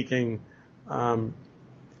generally speaking,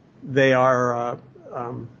 they are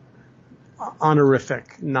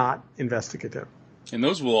honorific, not investigative. And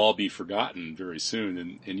those will all be forgotten very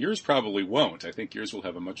soon, and yours probably won't. I think yours will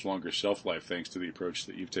have a much longer shelf life thanks to the approach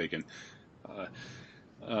that you've taken.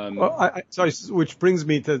 Which brings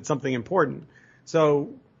me to something important.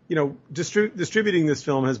 So, distributing this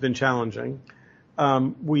film has been challenging.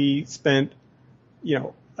 We spent,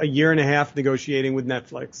 a year and a half negotiating with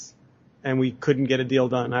Netflix, and we couldn't get a deal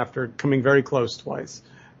done after coming very close twice.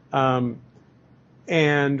 And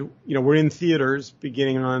we're in theaters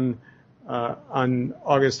beginning on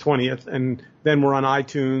August 20th, and then we're on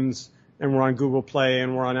iTunes, and we're on Google Play,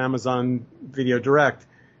 and we're on Amazon Video Direct.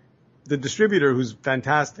 The distributor, who's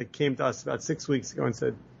fantastic, came to us about 6 weeks ago and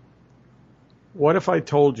said, "What if I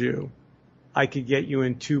told you I could get you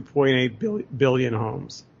in 2.8 billion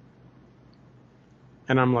homes?"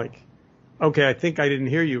 And I'm like, "Okay, I think I didn't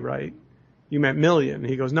hear you right. You meant million."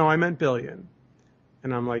 He goes, "No, I meant billion."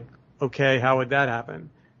 And I'm like, "Okay, how would that happen?"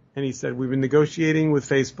 And he said, "We've been negotiating with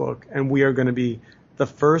Facebook, and we are going to be the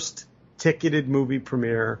first ticketed movie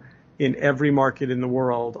premiere in every market in the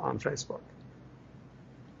world on Facebook."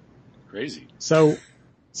 Crazy. So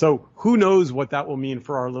who knows what that will mean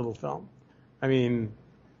for our little film? I mean,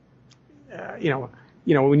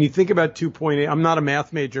 when you think about 2.8, I'm not a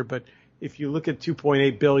math major, but if you look at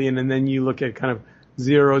 2.8 billion and then you look at kind of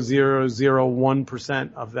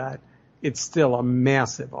 0.0001% of that, it's still a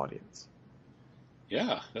massive audience.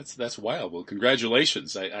 Yeah, that's wild. Well,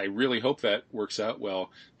 congratulations. I really hope that works out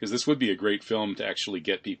well, because this would be a great film to actually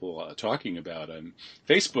get people talking about.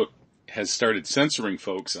 Facebook has started censoring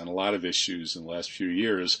folks on a lot of issues in the last few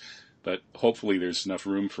years, but hopefully there's enough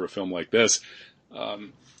room for a film like this.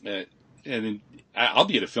 And I'll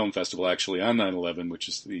be at a film festival actually on 9/11, which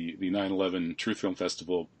is the 9/11 Truth Film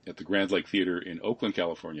Festival at the Grand Lake Theater in Oakland,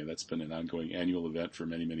 California. That's been an ongoing annual event for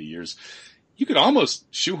many, many years. You could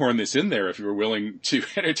almost shoehorn this in there if you were willing to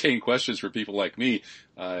entertain questions for people like me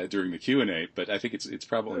during the Q&A, but I think it's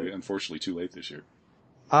probably, unfortunately, too late this year.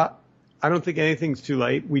 I don't think anything's too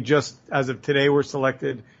late. We just, as of today, were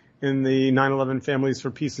selected in the 9/11 Families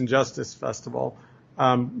for Peace and Justice Festival.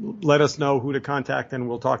 Let us know who to contact, and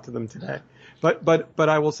we'll talk to them today. But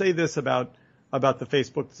I will say this about the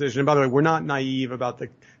Facebook decision. And by the way, we're not naive about the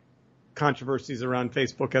controversies around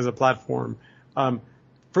Facebook as a platform.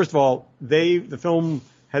 First of all, the film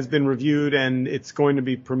has been reviewed and it's going to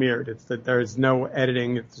be premiered. It's that there is no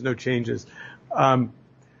editing, there's no changes. I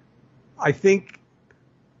think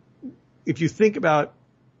if you think about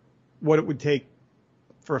what it would take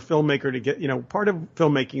for a filmmaker to get, part of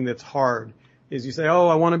filmmaking that's hard is you say, "Oh,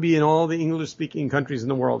 I want to be in all the English-speaking countries in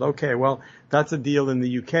the world." Okay, well, that's a deal in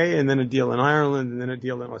the UK, and then a deal in Ireland, and then a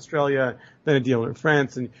deal in Australia, then a deal in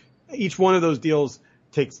France. And each one of those deals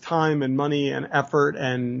takes time and money and effort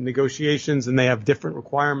and negotiations, and they have different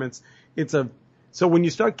requirements. So when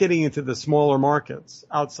you start getting into the smaller markets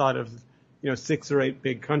outside of, 6 or 8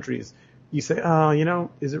 big countries, you say, "Oh,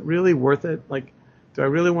 is it really worth it? Like, do I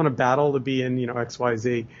really want to battle to be in,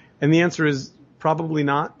 XYZ?" And the answer is probably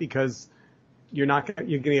not, because you're going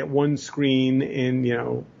to get one screen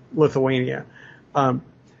in, Lithuania.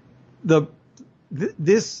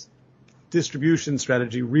 This distribution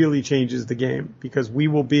strategy really changes the game, because we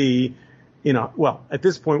will be at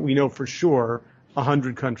this point we know for sure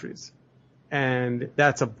 100 countries. And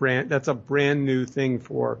that's a brand new thing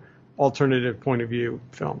for alternative point of view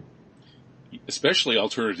film. Especially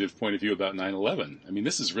alternative point of view about 9/11. I mean,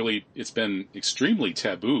 it's been extremely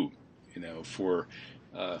taboo, for,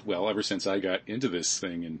 ever since I got into this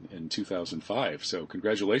thing in 2005. So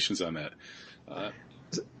congratulations on that.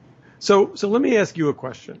 So let me ask you a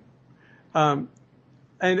question. And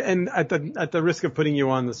at the risk of putting you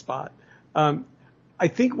on the spot, I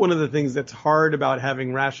think one of the things that's hard about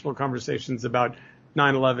having rational conversations about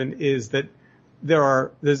 9/11 is that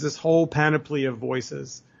there's this whole panoply of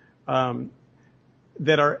voices,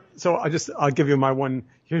 that are, so I'll give you my one.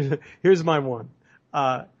 Here's my one.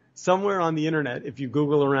 Somewhere on the internet, if you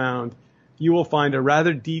Google around, you will find a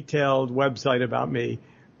rather detailed website about me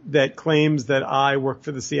that claims that I work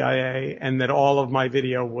for the CIA and that all of my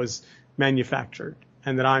video was manufactured,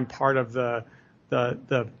 and that I'm part of the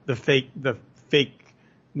fake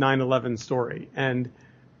 9/11 story. And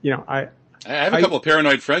I have a couple of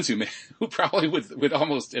paranoid friends who probably would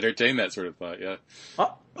almost entertain that sort of thought. Yeah.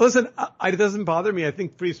 Listen, it doesn't bother me. I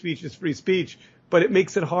think free speech is free speech, but it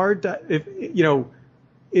makes it hard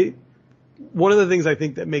one of the things I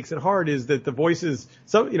think that makes it hard is that the voices.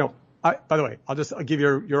 So by the way, I'll give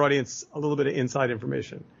your audience a little bit of inside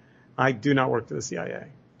information. I do not work for the CIA.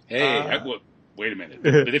 Hey, wait a minute.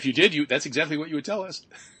 But if you did, that's exactly what you would tell us.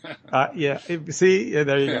 Yeah. There you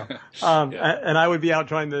go. Yeah. And I would be out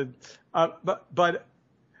trying to, but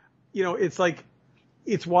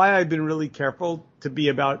it's why I've been really careful to be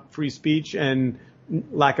about free speech and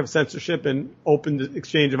lack of censorship and open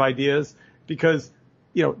exchange of ideas, because,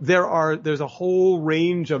 there's a whole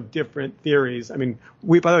range of different theories. I mean,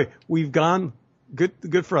 by the way, we've gone,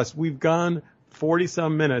 good for us. We've gone 40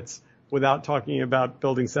 some minutes without talking about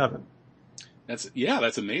Building 7.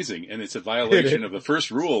 That's amazing. And it's a violation of the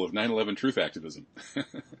first rule of 9/11 truth activism.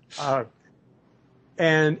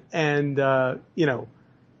 The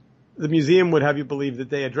museum would have you believe that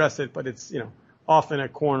they address it, but it's, off in a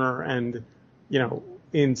corner and,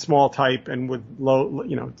 in small type and with low,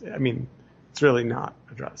 it's really not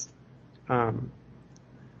addressed. So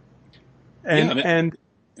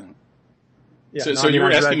you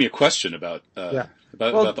were asking me a question about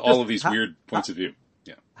all of these weird points of view.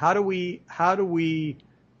 Yeah. How do we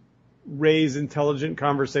raise intelligent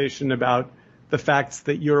conversation about the facts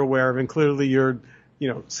that you're aware of, and clearly you're,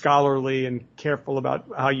 scholarly and careful about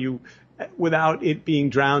how you, without it being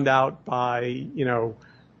drowned out by,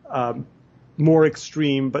 more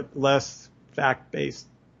extreme but less fact-based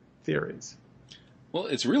theories? Well,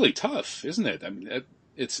 it's really tough, isn't it? I mean,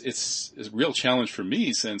 it's a real challenge for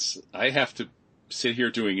me, since I have to sit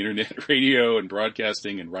here doing internet radio and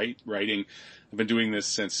broadcasting and writing. I've been doing this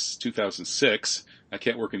since 2006. I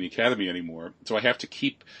can't work in the academy anymore, so I have to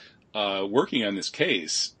keep working on this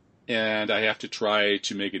case, and I have to try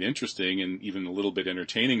to make it interesting and even a little bit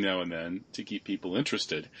entertaining now and then to keep people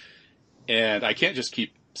interested. And I can't just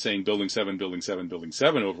keep saying Building 7, Building 7, Building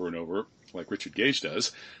 7 over and over like Richard Gage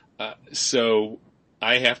does. So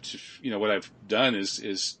I have to, what I've done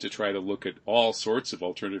is to try to look at all sorts of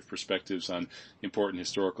alternative perspectives on important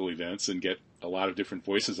historical events and get a lot of different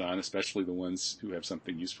voices on, especially the ones who have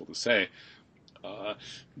something useful to say.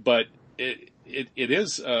 But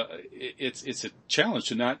it's a challenge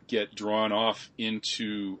to not get drawn off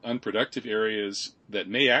into unproductive areas that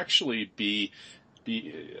may actually be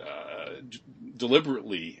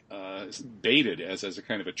deliberately baited as a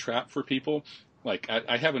kind of a trap for people. Like,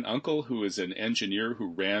 I have an uncle who is an engineer who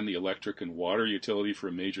ran the electric and water utility for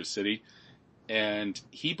a major city, and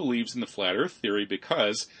he believes in the flat earth theory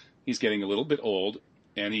because he's getting a little bit old,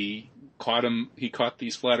 and he caught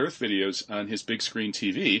these flat earth videos on his big screen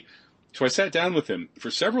TV. So I sat down with him for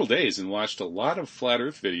several days and watched a lot of flat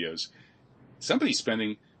earth videos. Somebody's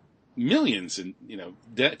spending millions and,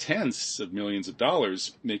 tens of millions of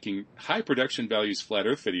dollars making high production values flat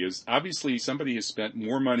earth videos. Obviously, somebody has spent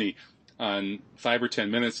more money on 5 or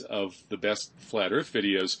 10 minutes of the best flat earth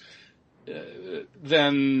videos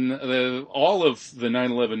than all of the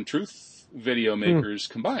 9/11 truth video makers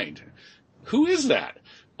combined. Who is that?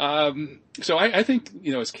 So I think,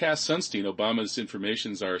 as Cass Sunstein, Obama's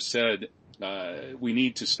information czar, said, we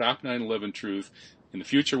need to stop 9/11 truth. In the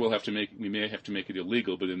future, we may have to make it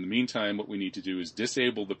illegal, but in the meantime, what we need to do is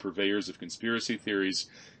disable the purveyors of conspiracy theories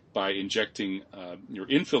by injecting, or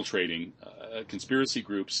infiltrating conspiracy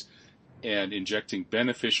groups and injecting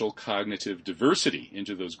beneficial cognitive diversity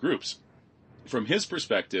into those groups. From his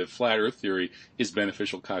perspective, flat earth theory is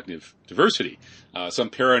beneficial cognitive diversity.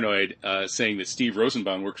 Some paranoid saying that Steve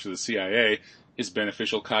Rosenbaum works for the CIA is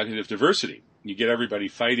beneficial cognitive diversity. You get everybody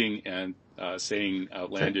fighting and saying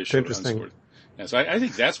outlandish or unsupported. Yeah, so I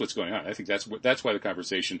think that's what's going on. I think that's why the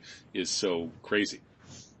conversation is so crazy.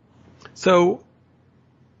 So,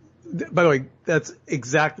 by the way, that's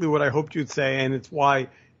exactly what I hoped you'd say, and it's why,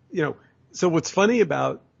 so what's funny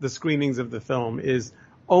about the screenings of the film is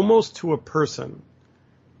almost to a person,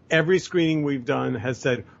 every screening we've done has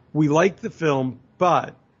said, we like the film,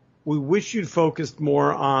 but we wish you'd focused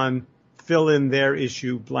more on fill in their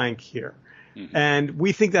issue blank here. Mm-hmm. And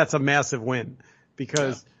we think that's a massive win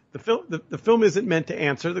because the film isn't meant to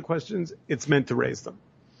answer the questions. It's meant to raise them.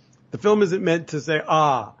 The film isn't meant to say,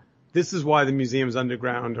 this is why the museum's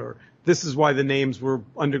underground, or this is why the names were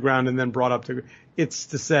underground and then brought up to. It's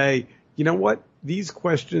to say, you know what? These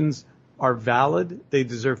questions are valid. They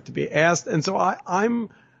deserve to be asked. And so I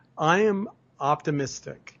am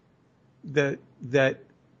optimistic that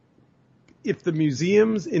if the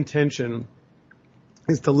museum's intention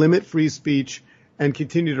is to limit free speech and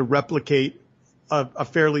continue to replicate a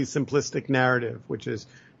fairly simplistic narrative, which is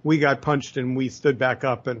we got punched and we stood back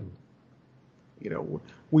up and,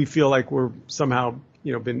 we feel like we're somehow,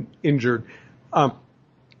 been injured. I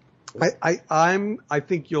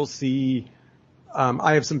think you'll see,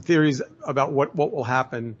 I have some theories about what will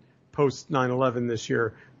happen post 9/11 this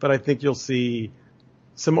year, but I think you'll see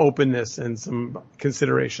some openness and some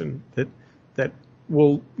consideration that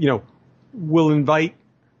will invite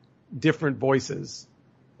different voices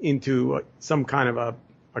into some kind of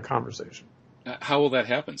a conversation. How will that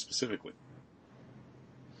happen specifically?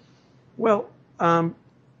 Well,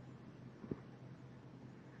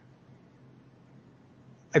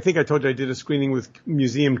 I think I told you I did a screening with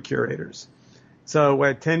museum curators. So I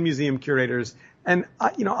had 10 museum curators, and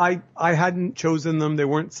I hadn't chosen them. They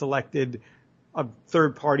weren't selected. A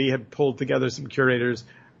third party had pulled together some curators.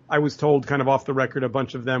 I was told kind of off the record, a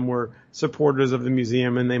bunch of them were supporters of the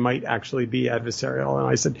museum and they might actually be adversarial. And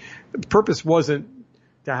I said, the purpose wasn't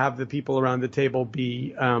to have the people around the table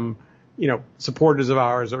be, supporters of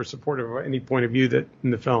ours or supportive of any point of view that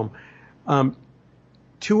in the film.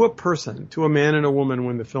 To a person, to a man and a woman,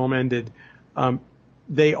 when the film ended,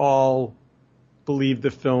 they all believed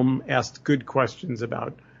the film asked good questions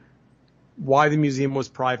about why the museum was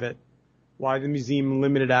private, why the museum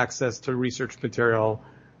limited access to research material,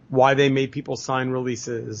 why they made people sign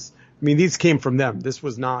releases. I mean, these came from them. This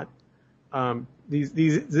was not, so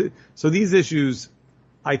these issues,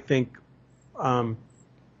 I think, are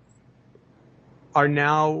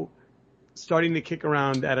now starting to kick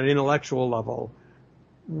around at an intellectual level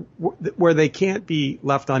where they can't be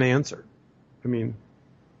left unanswered. I mean,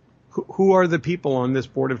 who are the people on this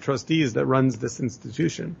board of trustees that runs this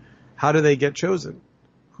institution? How do they get chosen?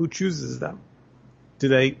 Who chooses them? Do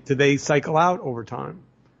they cycle out over time?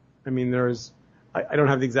 I mean, I don't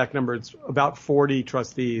have the exact number. It's about 40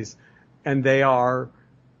 trustees, and they are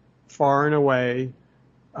far and away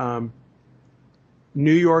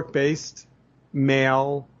New York-based,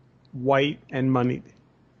 male, white, and moneyed.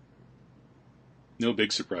 No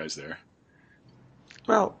big surprise there.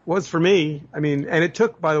 Well, it was for me. I mean, and it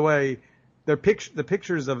took, by the way, the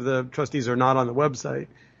pictures of the trustees are not on the website.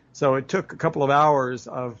 So it took a couple of hours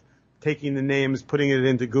of taking the names, putting it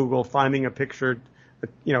into Google, finding a picture,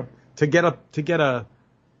 to get a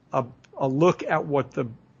look at what the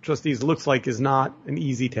trustees looks like is not an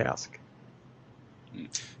easy task.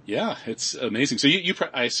 Yeah, it's amazing. So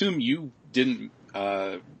I assume you didn't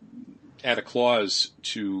add a clause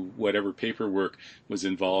to whatever paperwork was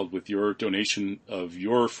involved with your donation of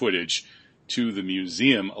your footage to the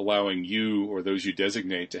museum, allowing you or those you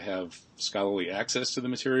designate to have scholarly access to the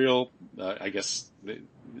material. I guess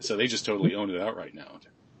so. They just totally own it outright now.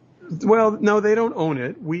 Well, no, they don't own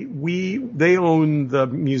it. They own the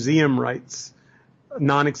museum rights,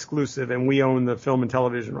 non-exclusive, and we own the film and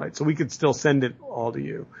television rights. So we could still send it all to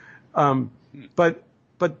you. But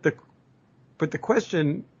the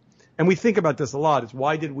question, and we think about this a lot, is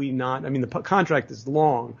why did we not? I mean, the contract is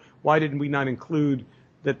long. Why did we not include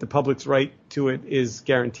that the public's right to it is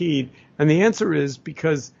guaranteed? And the answer is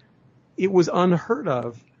because it was unheard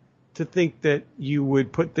of to think that you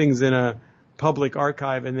would put things in a public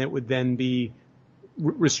archive and it would then be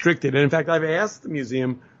restricted. And in fact, I've asked the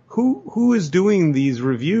museum, who is doing these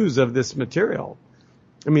reviews of this material?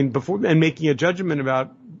 I mean, before, and making a judgment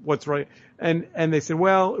about what's right. And they said,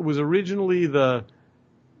 well, it was originally the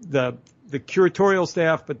curatorial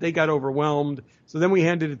staff, but they got overwhelmed. So then we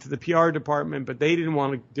handed it to the PR department, but they didn't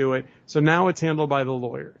want to do it. So now it's handled by the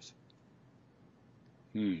lawyers.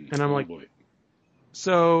 And I'm like, boy.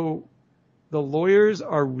 So the lawyers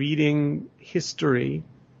are reading history.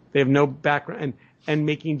 They have no background and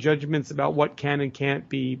making judgments about what can and can't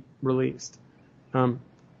be released.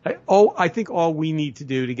 I think all we need to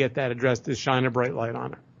do to get that addressed is shine a bright light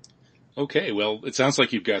on it. Okay, well, it sounds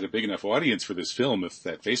like you've got a big enough audience for this film. If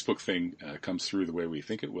that Facebook thing comes through the way we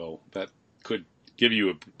think it will, that could give you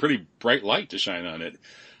a pretty bright light to shine on it.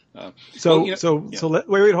 So wait,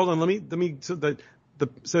 hold on. Let me.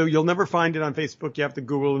 So you'll never find it on Facebook. You have to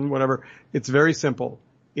Google and whatever. It's very simple.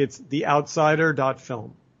 It's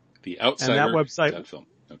theoutsider.film. Theoutsider.film. And that website. Film.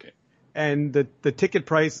 Okay. And the ticket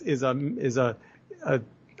price is a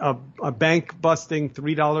bank busting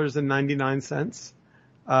 $3.99.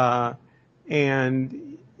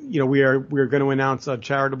 And we're going to announce a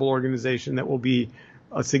charitable organization that will be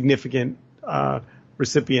a significant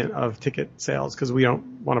recipient of ticket sales because we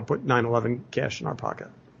don't want to put 9/11 cash in our pocket.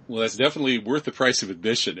 Well, that's definitely worth the price of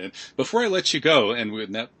admission. And before I let you go,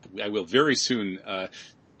 and I will very soon, I'm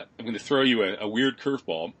going to throw you a weird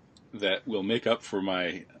curveball that will make up for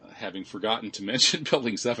my having forgotten to mention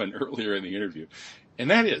Building 7 earlier in the interview. And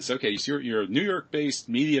that is, okay, so you're a New York-based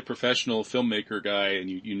media professional, filmmaker guy, and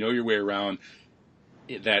you know your way around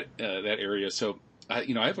that area. So, I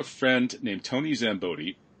have a friend named Tony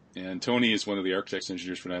Zambodi, and Tony is one of the architects and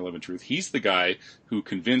engineers for 9/11 Truth. He's the guy who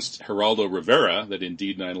convinced Geraldo Rivera that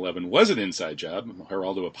indeed 9/11 was an inside job.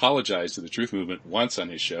 Geraldo apologized to the Truth Movement once on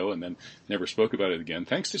his show and then never spoke about it again,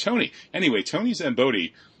 thanks to Tony. Anyway, Tony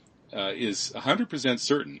Zambodi is 100%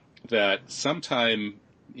 certain that sometime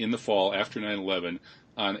in the fall after 9/11,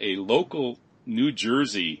 on a local New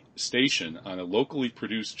Jersey station, on a locally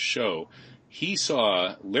produced show, he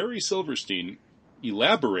saw Larry Silverstein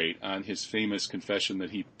elaborate on his famous confession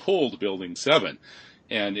that he pulled Building 7.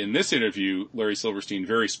 And in this interview, Larry Silverstein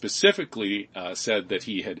very specifically said that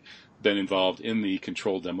he had been involved in the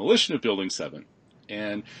controlled demolition of Building 7.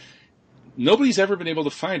 And Nobody's ever been able to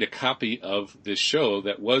find a copy of this show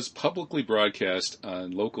that was publicly broadcast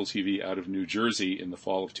on local TV out of New Jersey in the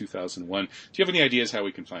fall of 2001. Do you have any ideas how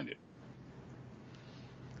we can find it?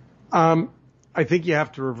 I think you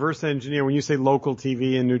have to reverse engineer when you say local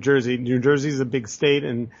TV in New Jersey. New Jersey is a big state,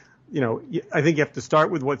 and I think you have to start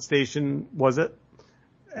with what station was it.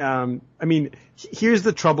 Here's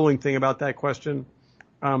the troubling thing about that question.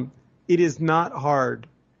 It is not hard,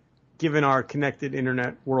 given our connected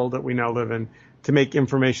internet world that we now live in, to make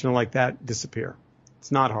information like that disappear.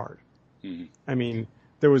 It's not hard. Mm-hmm.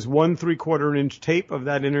 There was 1 3/4 inch tape of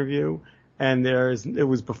that interview, and it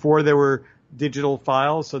was before there were digital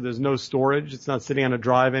files, so there's no storage. It's not sitting on a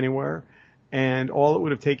drive anywhere. And all it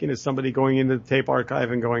would have taken is somebody going into the tape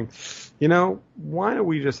archive and going, why don't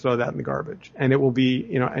we just throw that in the garbage? And it will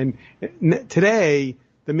be, and today,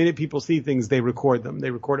 the minute people see things, they record them.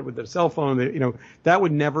 They record it with their cell phone. That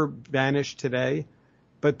would never vanish today.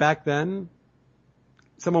 But back then,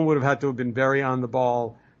 someone would have had to have been very on the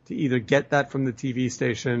ball to either get that from the TV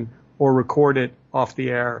station or record it off the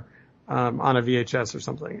air on a VHS or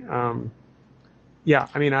something.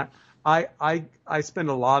 I spend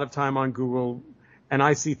a lot of time on Google, and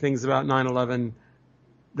I see things about 9/11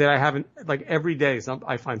 that I haven't, like every day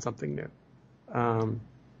I find something new.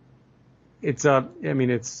 It's a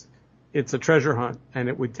treasure hunt, and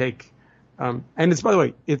it would take, and it's, by the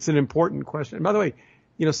way, it's an important question. And by the way,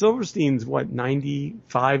 Silverstein's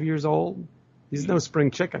 95 years old? He's no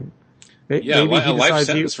spring chicken. A life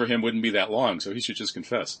sentence for him wouldn't be that long, so he should just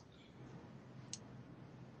confess.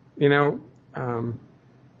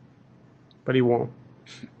 But he won't.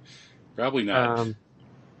 Probably not.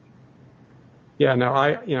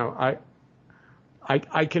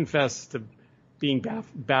 I confess to being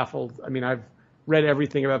baffled. I've read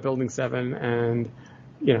everything about Building 7, and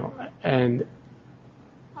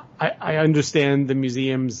I understand the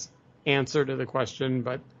museum's answer to the question,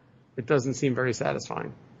 but it doesn't seem very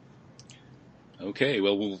satisfying. Okay,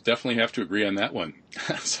 well, we'll definitely have to agree on that one.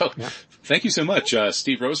 Thank you so much,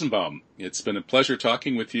 Steve Rosenbaum. It's been a pleasure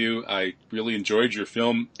talking with you. I really enjoyed your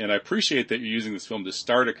film, and I appreciate that you're using this film to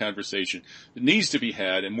start a conversation that needs to be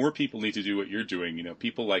had, and more people need to do what you're doing.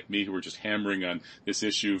 People like me who are just hammering on this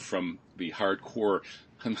issue from the hardcore,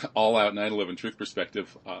 all-out 9/11 truth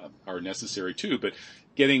perspective are necessary too, but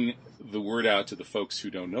getting the word out to the folks who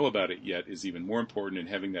don't know about it yet is even more important, and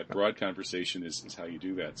having that broad conversation is how you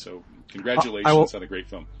do that. So congratulations on a great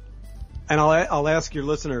film. And I'll ask your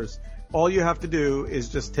listeners, all you have to do is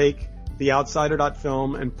just take the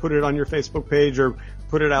outsider.film and put it on your Facebook page, or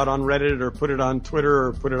put it out on Reddit, or put it on Twitter,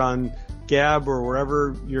 or put it on Gab, or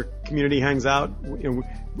wherever your community hangs out. It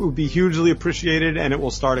would be hugely appreciated, and it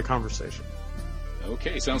will start a conversation.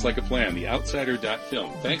 Okay, sounds like a plan. The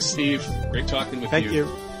outsider.film. Thanks, Steve. Great talking with you. Thank you.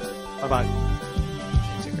 Bye-bye.